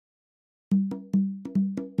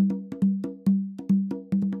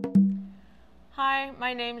Hi,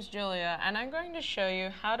 my name's Julia, and I'm going to show you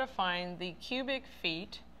how to find the cubic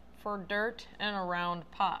feet for dirt in a round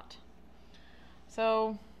pot.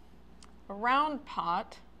 So, a round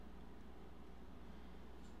pot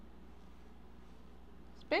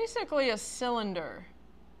is basically a cylinder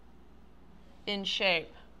in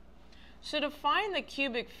shape. So to find the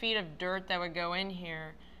cubic feet of dirt that would go in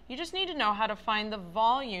here, you just need to know how to find the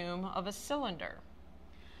volume of a cylinder.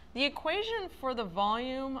 The equation for the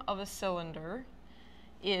volume of a cylinder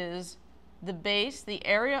is the base, the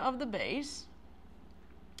area of the base,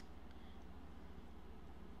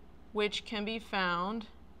 which can be found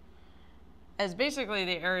as basically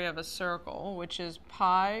the area of a circle, which is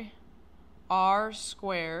pi r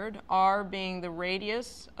squared, r being the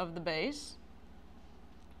radius of the base.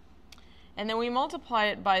 And then we multiply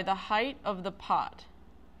it by the height of the pot.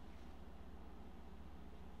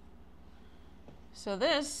 So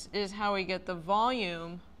this is how we get the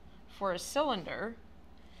volume for a cylinder.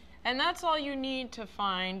 And that's all you need to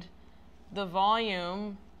find the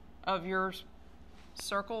volume of your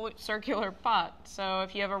circular pot. So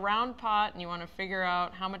if you have a round pot and you want to figure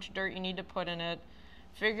out how much dirt you need to put in it,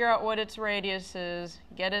 figure out what its radius is,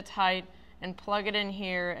 get its height, and plug it in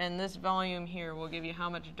here, and this volume here will give you how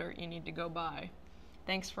much dirt you need to go by.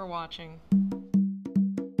 Thanks for watching.